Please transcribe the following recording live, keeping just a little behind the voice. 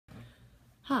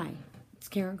Hi, it's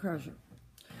Karen Crozier.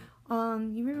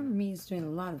 You remember me as doing a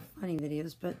lot of funny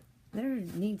videos, but there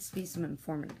needs to be some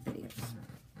informative videos,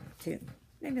 too.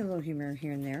 Maybe a little humor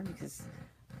here and there, because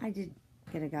I did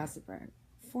get a gossip rag.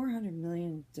 400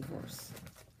 million divorce.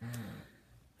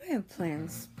 I have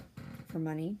plans for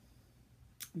money.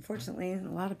 Unfortunately, a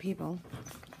lot of people,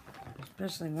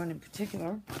 especially one in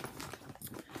particular,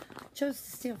 chose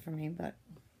to steal from me, but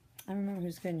I remember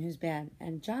who's good and who's bad.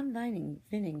 And John Vining,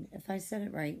 if I said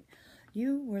it right,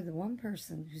 you were the one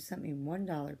person who sent me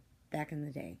 $1 back in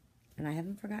the day. And I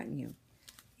haven't forgotten you.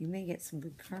 You may get some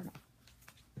good karma.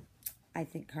 I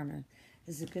think karma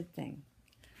is a good thing.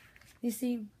 You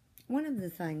see, one of the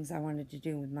things I wanted to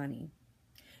do with money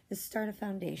is start a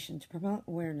foundation to promote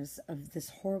awareness of this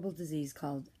horrible disease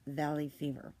called valley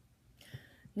fever.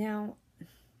 Now,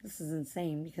 this is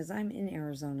insane because I'm in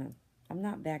Arizona. I'm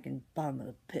not back in bottom of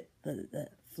the pit,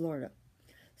 Florida.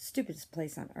 Stupidest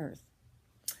place on earth.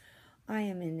 I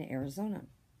am in Arizona,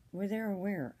 where they're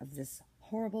aware of this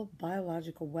horrible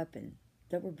biological weapon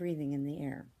that we're breathing in the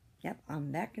air. Yep,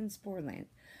 I'm back in Sporeland.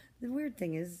 The weird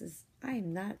thing is I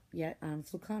am not yet on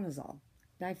fluconazole,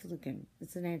 diflucan.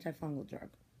 It's an antifungal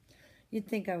drug. You'd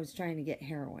think I was trying to get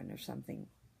heroin or something.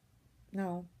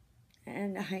 No,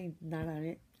 and I'm not on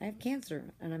it. I have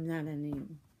cancer, and I'm not on any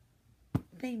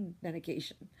pain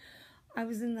medication. I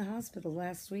was in the hospital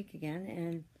last week again,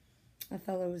 and a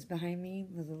fellow was behind me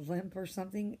with a limp or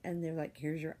something, and they're like,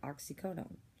 here's your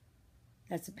oxycodone.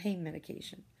 That's a pain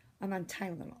medication. I'm on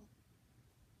Tylenol.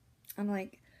 I'm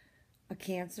like, a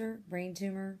cancer, brain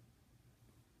tumor,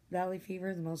 valley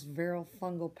fever, the most viral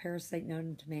fungal parasite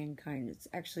known to mankind. It's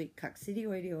actually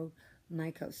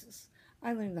coccidioidomycosis.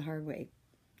 I learned the hard way.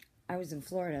 I was in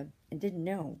Florida and didn't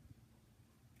know,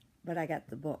 but I got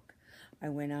the book. I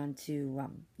went on to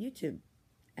YouTube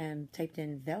and typed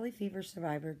in valley fever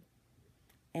survivor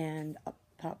and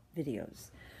pop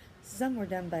videos. Some were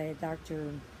done by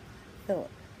Dr. Philip,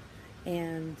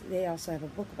 and they also have a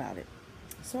book about it.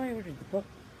 So I ordered the book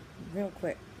real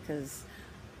quick because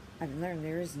I've learned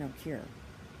there is no cure.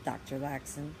 Dr.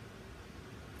 Laxon.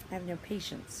 I have no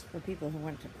patience for people who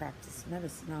want to practice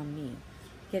medicine on me.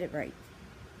 Get it right.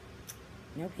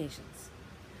 No patience.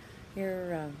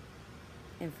 You're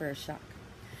in for a shock.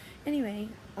 Anyway,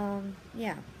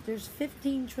 yeah, there's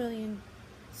 15 trillion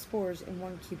spores in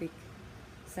 1 cubic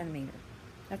centimeter.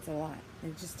 That's a lot.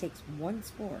 It just takes one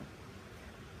spore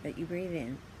that you breathe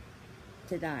in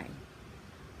to die.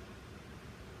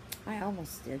 I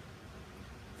almost did.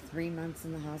 3 months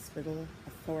in the hospital,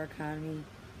 a thoracotomy.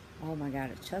 Oh my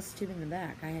God, a chest tube in the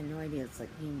back. I had no idea. It's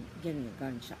like getting a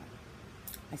gunshot.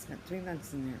 I spent 3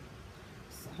 months in there.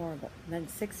 It's horrible. And then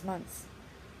 6 months,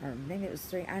 or maybe it was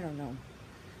 3, I don't know.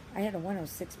 I had a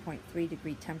 106.3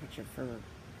 degree temperature for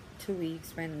 2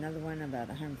 weeks, ran another one about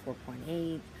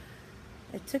 104.8.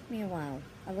 It took me a while.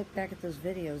 I look back at those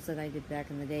videos that I did back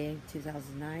in the day,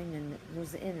 2009, and it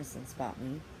was the innocence about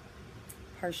me.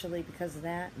 Partially because of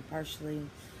that, and partially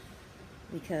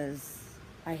because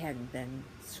I hadn't been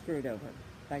screwed over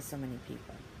by so many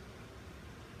people.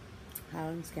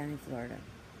 Highlands County, Florida.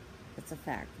 It's a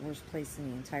fact. Worst place in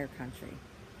the entire country.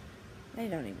 They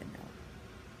don't even know.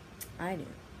 I do.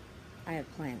 I have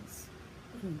plans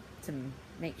to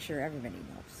make sure everybody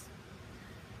knows.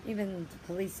 Even the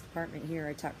police department here,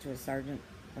 I talked to a sergeant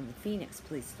from the Phoenix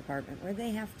Police Department where they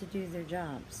have to do their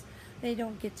jobs. They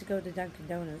don't get to go to Dunkin'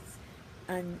 Donuts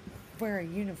and wear a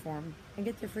uniform and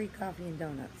get their free coffee and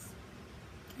donuts.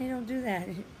 They don't do that.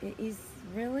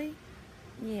 Really?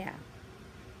 Yeah.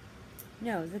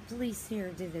 No, the police here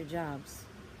do their jobs.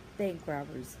 Bank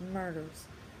robberies, murders.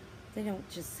 They don't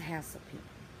just hassle people.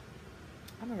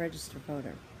 I'm a registered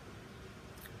voter.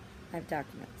 I have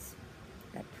documents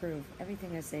that prove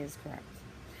everything I say is correct.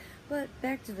 But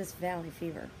back to this valley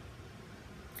fever.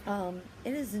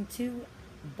 It is in 2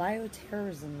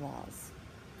 bioterrorism laws.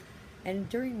 And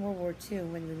during World War II,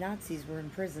 when the Nazis were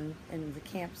in prison in the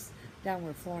camps down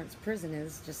where Florence Prison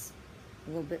is, just a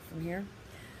little bit from here,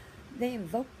 they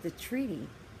invoked the treaty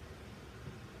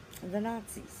of the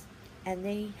Nazis. And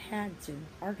they had to,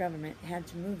 our government had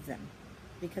to move them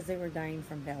because they were dying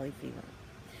from valley fever.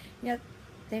 Yet,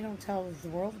 they don't tell the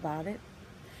world about it.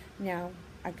 Now,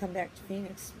 I come back to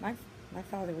Phoenix. My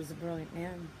father was a brilliant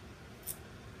man.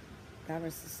 God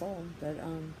rest his soul. But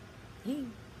he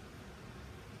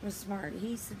was smart.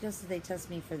 He suggested they test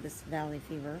me for this valley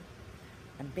fever.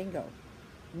 And bingo.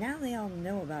 Now they all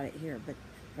know about it here, but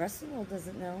the rest of the world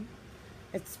doesn't know.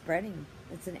 It's spreading.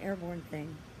 It's an airborne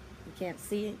thing. You can't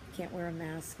see it. You can't wear a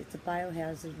mask. It's a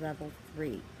biohazard level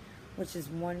 3, which is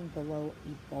 1 below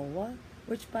Ebola,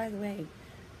 which, by the way,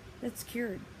 that's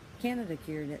cured. Canada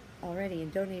cured it already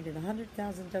and donated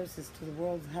 100,000 doses to the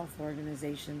World Health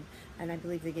Organization, and I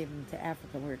believe they gave them to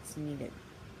Africa where it's needed.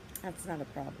 That's not a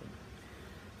problem.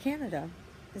 Canada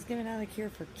is giving out a cure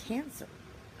for cancer.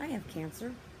 I have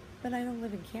cancer, but I don't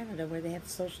live in Canada where they have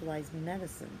socialized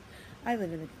medicine. I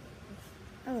live in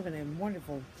a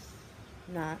wonderful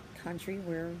not country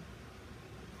where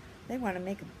they want to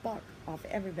make a buck off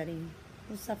everybody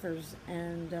who suffers,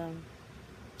 and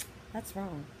that's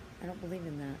wrong. I don't believe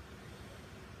in that.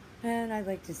 And I'd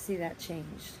like to see that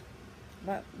changed.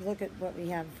 But look at what we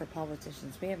have for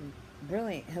politicians. We have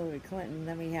brilliant Hillary Clinton,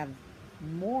 then we have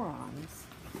morons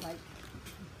like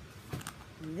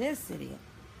this idiot.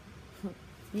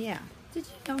 Yeah. Did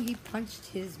you know he punched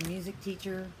his music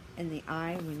teacher in the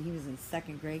eye when he was in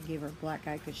 2nd grade, gave her a black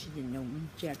eye because she didn't know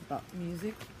jack about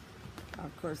music?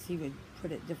 Of course, he would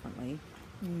put it differently.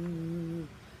 I'm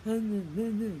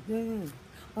going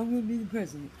to be the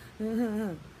president.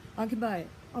 I can buy it.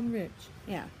 I'm rich.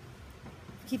 Yeah.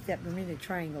 Keep that Bermuda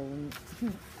Triangle.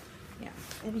 Yeah.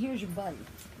 And here's your buddy.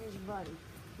 Here's your buddy.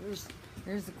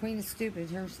 Here's the Queen of Stupid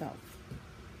herself.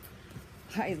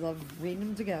 I love reading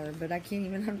them together, but I can't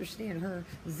even understand her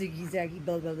ziggy zaggy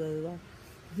blah blah blah blah.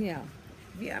 Yeah.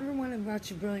 If you ever want to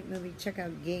watch a brilliant movie, check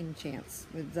out Game Chance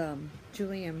with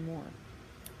Julianne Moore,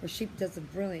 where she does a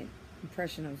brilliant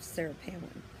impression of Sarah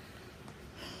Palin.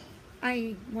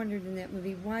 I wondered in that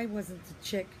movie, why wasn't the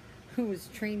chick who was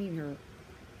training her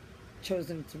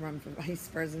chosen to run for vice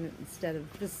president instead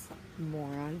of this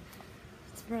moron?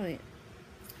 It's brilliant.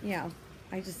 Yeah,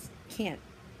 I just can't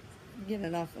get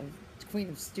enough of Queen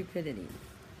of Stupidity.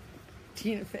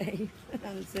 Tina Fey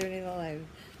on Saturday Night Live.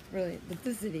 Brilliant. But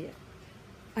this idiot,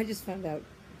 I just found out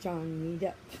Johnny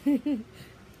Depp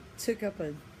took up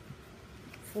a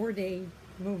 4-day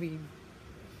movie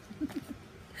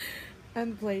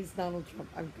and plays Donald Trump.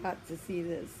 I've got to see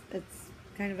this. It's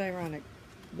kind of ironic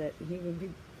that he would be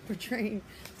portraying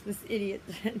this idiot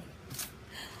that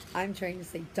I'm trying to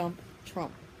say dump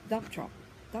Trump. Dump Trump.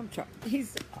 Dump Trump.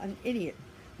 He's an idiot.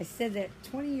 I said that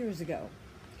 20 years ago.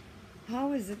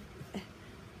 How is it,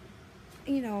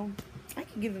 you know, I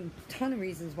can give him a ton of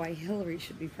reasons why Hillary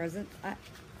should be president.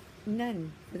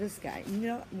 None for this guy.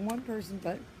 No, one person,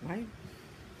 but my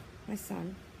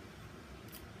son.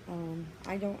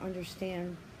 I don't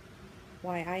understand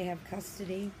why I have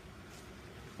custody.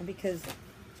 And because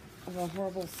of a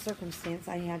horrible circumstance,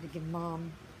 I had to give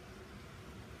Mom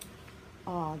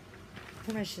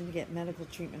permission to get medical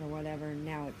treatment or whatever, and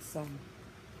now it's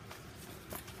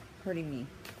hurting me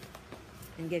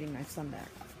and getting my son back.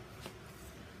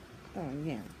 Oh,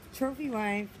 yeah. Trophy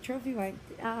wife.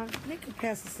 Make her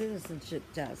pass the citizenship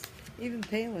test. Even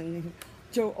Palin,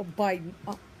 Biden.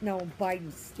 No,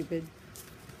 Biden's stupid.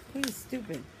 He's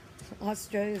stupid.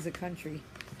 Australia's a country.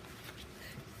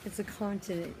 It's a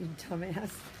continent, you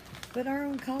dumbass. But our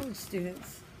own college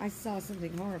students, I saw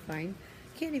something horrifying,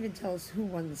 can't even tell us who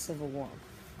won the Civil War.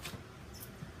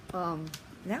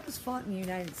 That was fought in the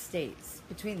United States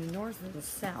between the North and the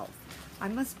South. I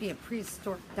must be a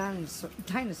prehistoric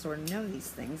dinosaur to know these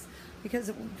things, because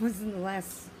it was in the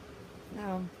last,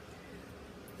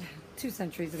 2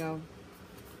 centuries ago.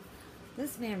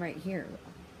 This man right here,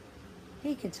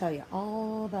 he can tell you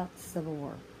all about the Civil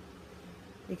War,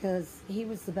 because he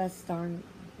was the best darn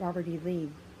Robert E.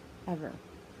 Lee ever.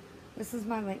 This is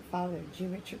my late father, G.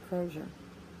 Richard Crozier,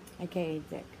 aka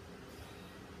Dick.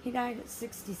 He died at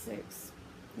 66.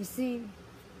 You see,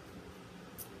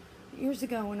 years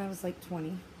ago when I was like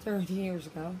 30 years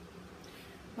ago,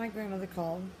 my grandmother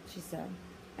called, she said,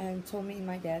 and told me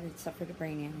my dad had suffered a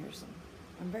brain aneurysm.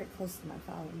 I'm very close to my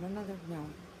father. My mother, no,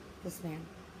 this man.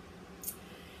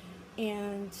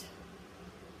 And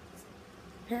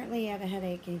apparently he had a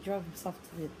headache, and he drove himself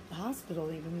to the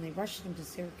hospital even when they rushed him to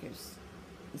Syracuse.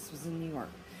 This was in New York.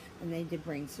 And they did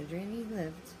brain surgery, and he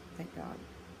lived, thank God.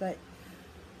 But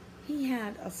he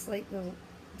had a slight little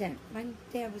dent. My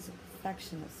dad was a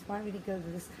perfectionist. Why would he go to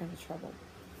this kind of trouble?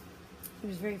 He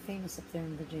was very famous up there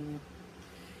in Virginia.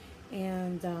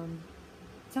 And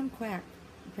some quack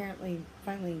apparently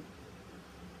finally,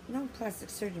 no plastic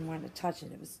surgeon wanted to touch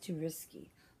it. It was too risky.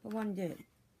 But one did.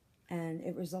 And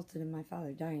it resulted in my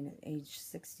father dying at age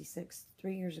 66,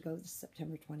 3 years ago,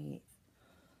 September 28th.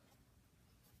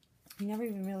 He never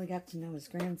even really got to know his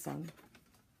grandson.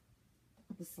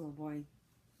 This little boy,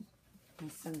 my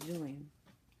son Julian.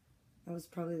 That was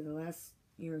probably the last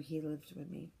year he lived with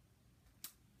me,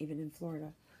 even in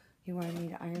Florida. He wanted me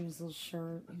to iron his little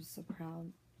shirt. He was so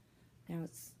proud. Now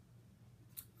it's,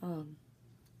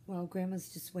 well, Grandma's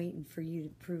just waiting for you to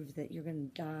prove that you're going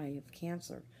to die of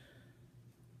cancer.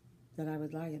 That I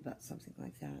would lie about something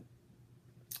like that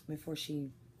before she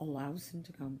allows him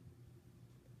to come.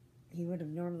 he would have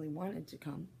normally wanted to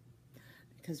come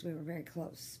because we were very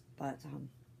close. But,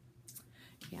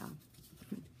 yeah.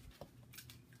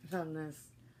 I found this.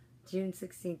 June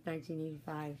 16th,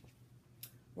 1985.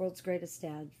 World's greatest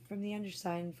dad. From the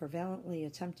undersigned for valiantly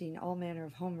attempting all manner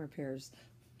of home repairs.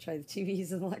 Try the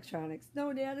TVs and electronics.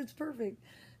 No, Dad, it's perfect.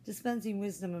 Dispensing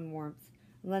wisdom and warmth.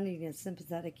 Lending a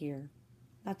sympathetic ear.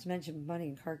 Not to mention money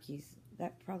and car keys.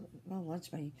 That probably, well,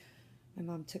 lunch money. My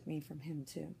mom took me from him,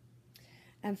 too.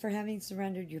 And for having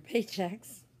surrendered your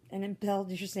paychecks and impelled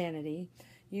your sanity,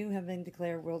 you have been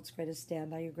declared world's greatest dad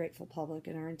by your grateful public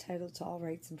and are entitled to all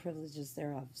rights and privileges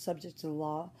thereof, subject to the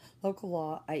law, local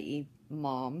law, i.e.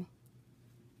 Mom.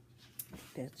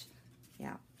 Bitch.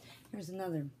 Yeah. Here's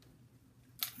another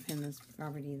famous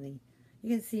Robert E. Lee. You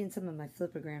can see in some of my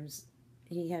flipograms,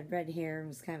 he had red hair and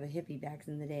was kind of a hippie back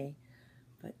in the day.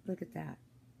 But look at that.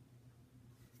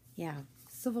 Yeah.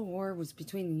 Civil War was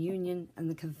between the Union and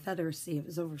the Confederacy. It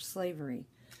was over slavery.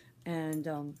 And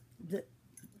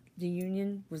the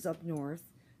Union was up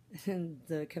north, and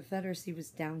the Confederacy was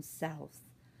down south.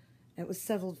 It was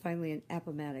settled finally in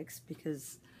Appomattox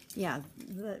because, yeah,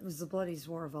 that was the bloodiest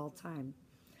war of all time.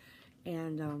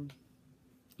 And,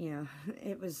 yeah,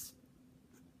 it was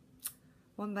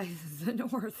won by the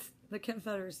North, the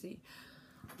Confederacy.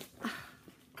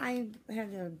 I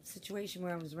had a situation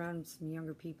where I was around some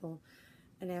younger people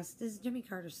and asked, is Jimmy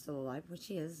Carter still alive? Which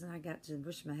he is, and I got to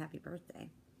wish him a happy birthday.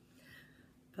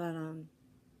 But,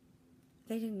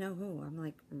 they didn't know who. I'm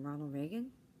like, Ronald Reagan?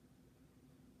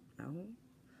 No.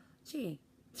 Gee,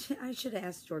 I should have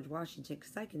asked George Washington,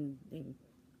 because I can name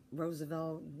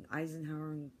Roosevelt, and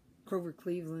Eisenhower, and Grover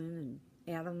Cleveland,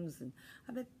 and Adams, and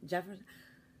I bet Jefferson.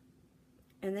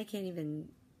 And they can't even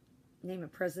name a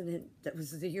president that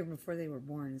was the year before they were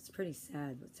born. It's pretty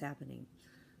sad what's happening.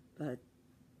 But,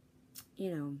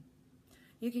 you know,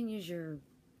 you can use your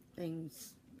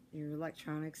things, your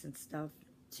electronics and stuff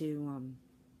to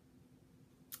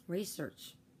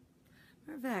research.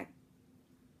 Matter of fact,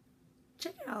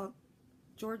 check out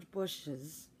George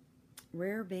Bush's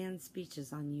rare banned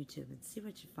speeches on YouTube and see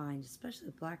what you find, especially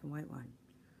the black and white one.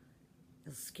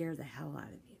 It'll scare the hell out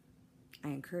of you. I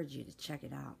encourage you to check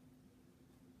it out.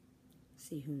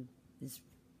 See who is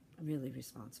really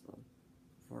responsible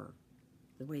for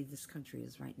the way this country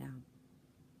is right now.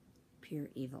 Pure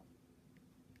evil.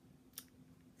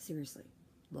 Seriously,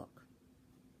 look.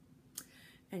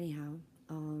 Anyhow,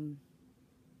 I'm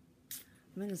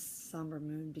in a somber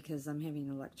mood because I'm having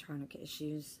electronic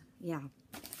issues. Yeah.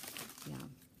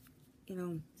 You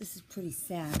know, this is pretty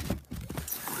sad.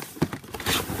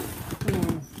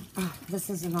 And, this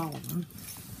isn't all of them.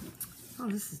 Oh,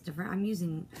 this is different. I'm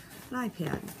using an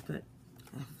iPad, but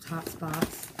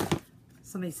hotspots.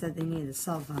 Somebody said they needed a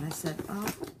cell phone. I said,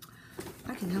 oh,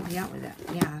 I can help you out with that.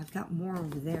 Yeah, I've got more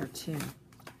over there, too.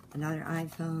 Another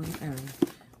iPhone, or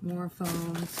more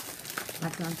phones.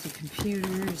 I've gone to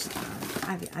computers.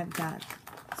 I've got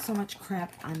so much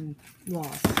crap, I'm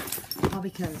lost. All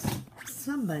because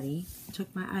somebody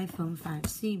took my iPhone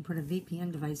 5C and put a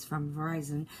VPN device from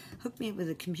Verizon, hooked me up with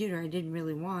a computer I didn't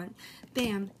really want.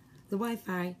 Bam, the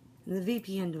Wi-Fi and the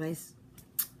VPN device.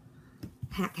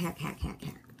 Hack.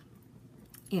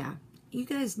 Yeah, you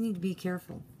guys need to be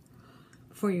careful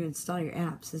before you install your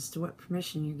apps as to what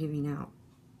permission you're giving out.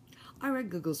 I read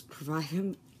Google's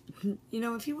provide. You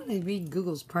know, if you want to read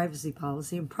Google's privacy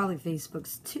policy, and probably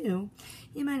Facebook's too,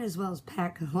 you might as well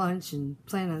pack a lunch and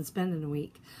plan on spending a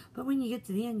week. But when you get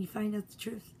to the end, you find out the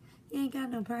truth. You ain't got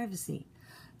no privacy.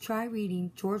 Try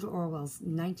reading George Orwell's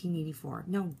 1984.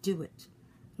 No, do it.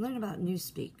 Learn about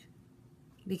Newspeak.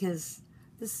 Because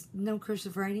this no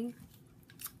cursive writing,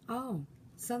 oh,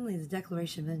 suddenly the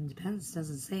Declaration of Independence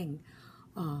doesn't say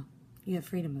you have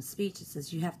freedom of speech. It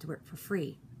says you have to work for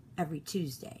free every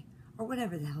Tuesday. Or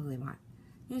whatever the hell they want.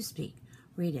 Newspeak.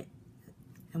 Read it.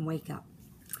 And wake up.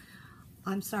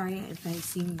 I'm sorry if I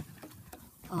seem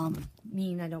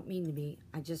mean. I don't mean to be.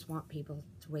 I just want people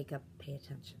to wake up and pay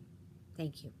attention.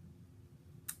 Thank you.